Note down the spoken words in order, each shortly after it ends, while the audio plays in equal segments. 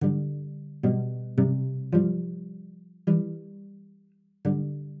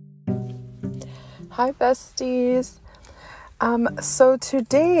Hi, besties. So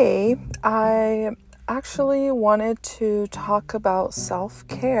today I actually wanted to talk about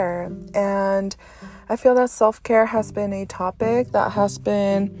self-care, and I feel that self-care has been a topic that has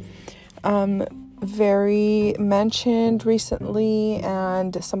been very mentioned recently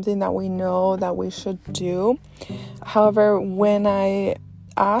and something that we know that we should do. However, when I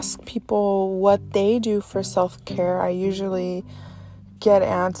ask people what they do for self-care, I usually get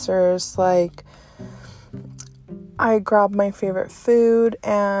answers like, I grab my favorite food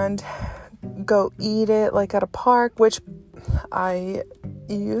and go eat it like at a park, which I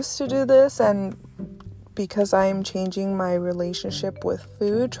used to do this, and because I am changing my relationship with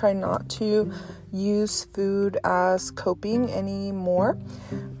food, try not to use food as coping anymore.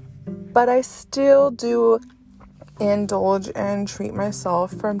 But I still do indulge and treat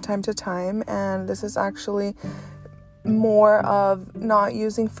myself from time to time, and this is actually more of not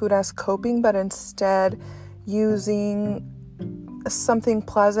using food as coping, but instead using something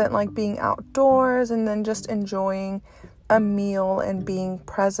pleasant like being outdoors and then just enjoying a meal and being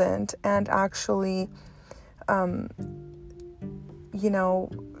present and actually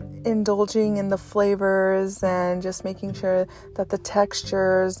indulging in the flavors and just making sure that the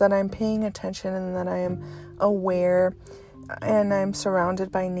textures, that I'm paying attention and that I am aware and I'm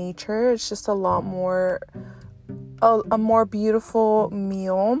surrounded by nature. It's just a more beautiful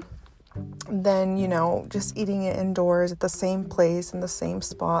meal than, just eating it indoors at the same place in the same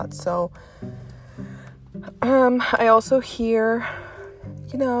spot. So I also hear,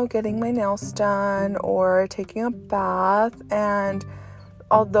 getting my nails done or taking a bath. And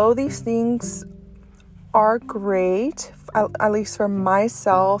although these things are great, at least for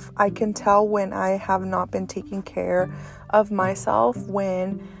myself, I can tell when I have not been taking care of myself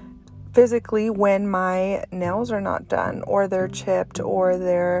when my nails are not done or they're chipped or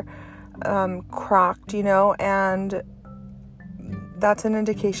they're cracked, and that's an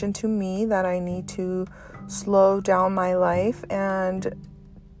indication to me that I need to slow down my life and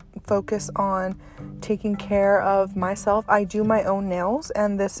focus on taking care of myself. I do my own nails,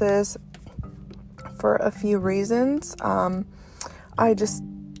 and this is for a few reasons. I just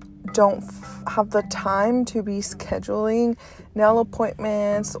don't have the time to be scheduling nail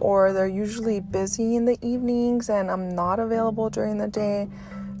appointments, or they're usually busy in the evenings and I'm not available during the day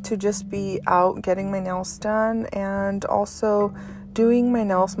to just be out getting my nails done. And also doing my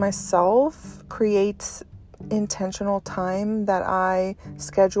nails myself creates intentional time that I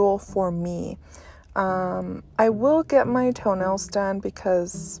schedule for me. I will get my toenails done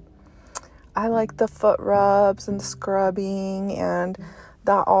because I like the foot rubs and the scrubbing, and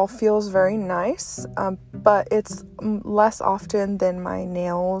that all feels very nice, but it's less often than my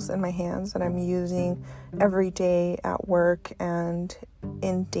nails and my hands that I'm using every day at work and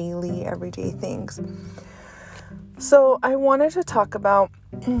in daily everyday things. So I wanted to talk about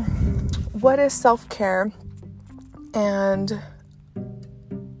what is self-care, and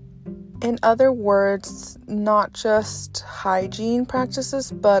in other words, not just hygiene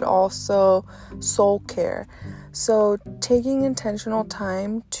practices, but also soul care. So taking intentional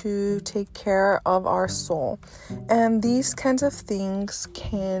time to take care of our soul. And these kinds of things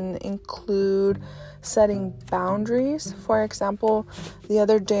can include setting boundaries. For example, the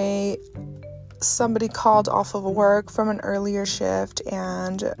other day, somebody called off of work from an earlier shift,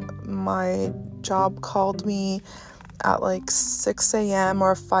 and my job called me at like 6 a.m.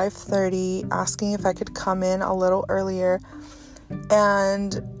 or 5:30 asking if I could come in a little earlier.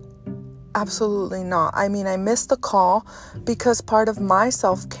 And absolutely not. I mean, I missed the call because part of my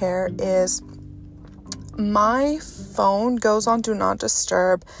self-care is my phone goes on Do Not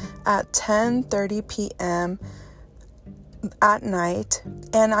Disturb at 10:30 p.m. at night,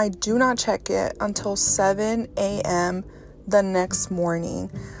 and I do not check it until 7 a.m. the next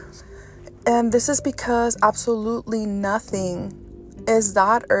morning. And this is because absolutely nothing is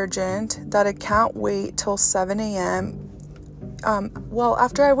that urgent that it can't wait till 7 a.m. Well,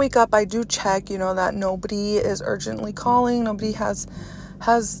 after I wake up, I do check, that nobody is urgently calling, nobody has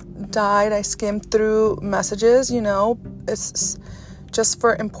died. I skim through messages, it's just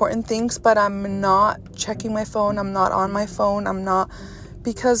for important things, but I'm not checking my phone. I'm not on my phone.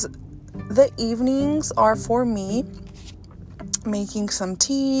 Because the evenings are for me making some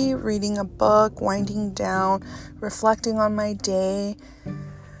tea, reading a book, winding down, reflecting on my day,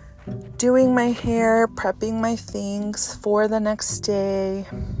 doing my hair, prepping my things for the next day,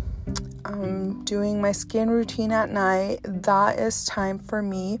 doing my skin routine at night. That is time for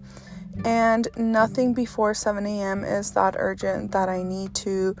me. And nothing before 7 a.m. is that urgent that I need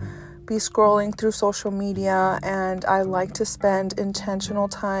to be scrolling through social media. And I like to spend intentional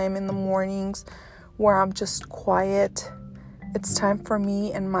time in the mornings where I'm just quiet. It's time for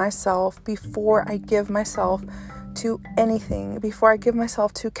me and myself before I give myself to anything, before I give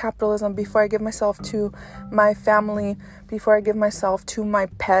myself to capitalism, before I give myself to my family, before I give myself to my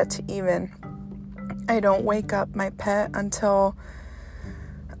pet even. I don't wake up my pet until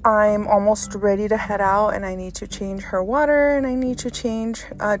I'm almost ready to head out and I need to change her water and I need to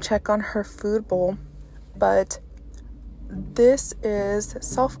check on her food bowl. But this is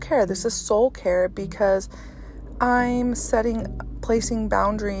self-care. This is soul care because I'm placing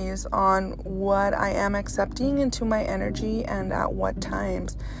boundaries on what I am accepting into my energy and at what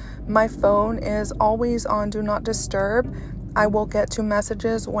times. My phone is always on do not disturb. I will get to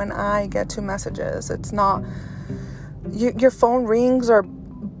messages when I get to messages. It's not your phone rings or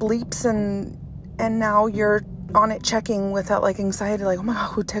bleeps and now you're on it checking without like anxiety, like, oh my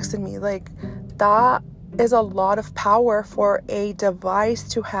God, who texted me? Like, that is a lot of power for a device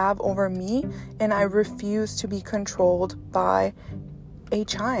to have over me, and I refuse to be controlled by a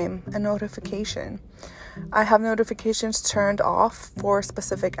chime, a notification. I have notifications turned off for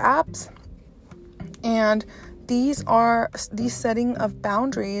specific apps, and these setting of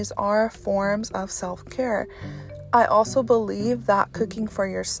boundaries are forms of self-care. I also believe that cooking for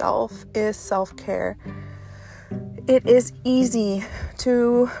yourself is self-care. It is easy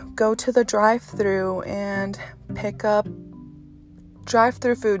to go to the drive-thru and pick up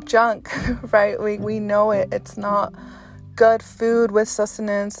drive-thru food, junk, right? We know it. It's not good food with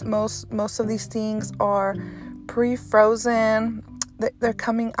sustenance. Most of these things are pre-frozen. They're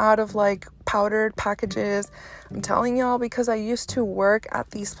coming out of like powdered packages. I'm telling y'all because I used to work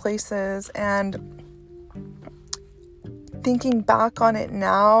at these places, and thinking back on it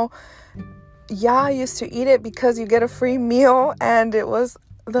now, yeah, I used to eat it because you get a free meal and it was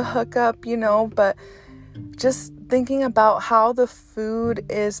the hookup, but just thinking about how the food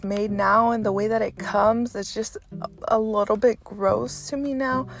is made now and the way that it comes, it's just a little bit gross to me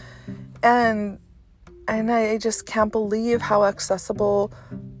now. And I just can't believe how accessible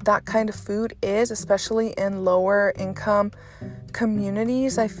that kind of food is, especially in lower income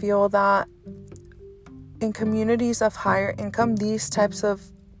communities. I feel that in communities of higher income, these types of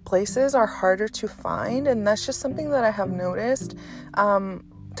places are harder to find, and that's just something that I have noticed.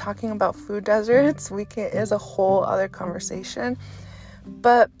 Talking about food deserts is a whole other conversation.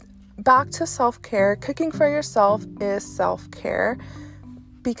 But back to self-care. Cooking for yourself is self-care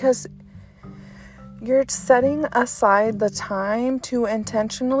because you're setting aside the time to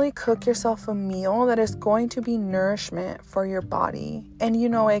intentionally cook yourself a meal that is going to be nourishment for your body. And you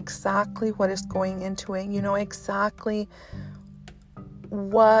know exactly what is going into it. You know exactly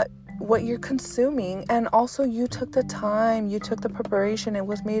what you're consuming. And also you took the time, you took the preparation. It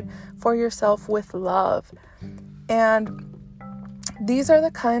was made for yourself with love. And these are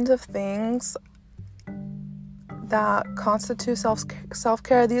the kinds of things that constitute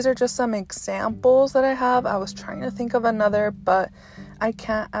self-care. These are just some examples that I have. I was trying to think of another, but I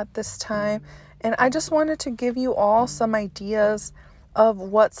can't at this time. And I just wanted to give you all some ideas of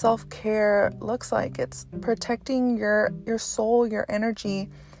what self-care looks like. It's protecting your soul, your energy.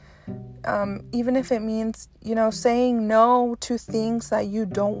 Even if it means, saying no to things that you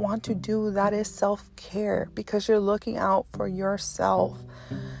don't want to do, that is self-care because you're looking out for yourself.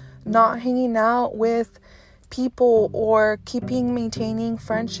 Not hanging out with people or maintaining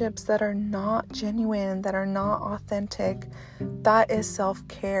friendships that are not genuine, that are not authentic. That is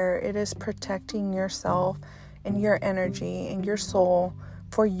self-care. It is protecting yourself and your energy and your soul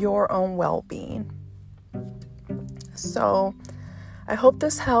for your own well-being. So I hope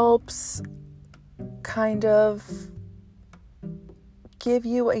this helps kind of give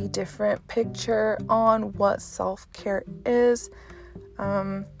you a different picture on what self-care is.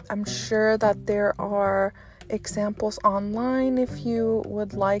 I'm sure that there are examples online if you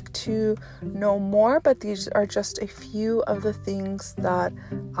would like to know more, but these are just a few of the things that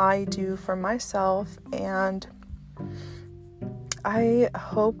I do for myself, and I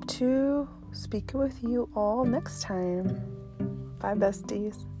hope to speak with you all next time. Bye,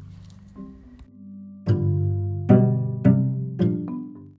 besties.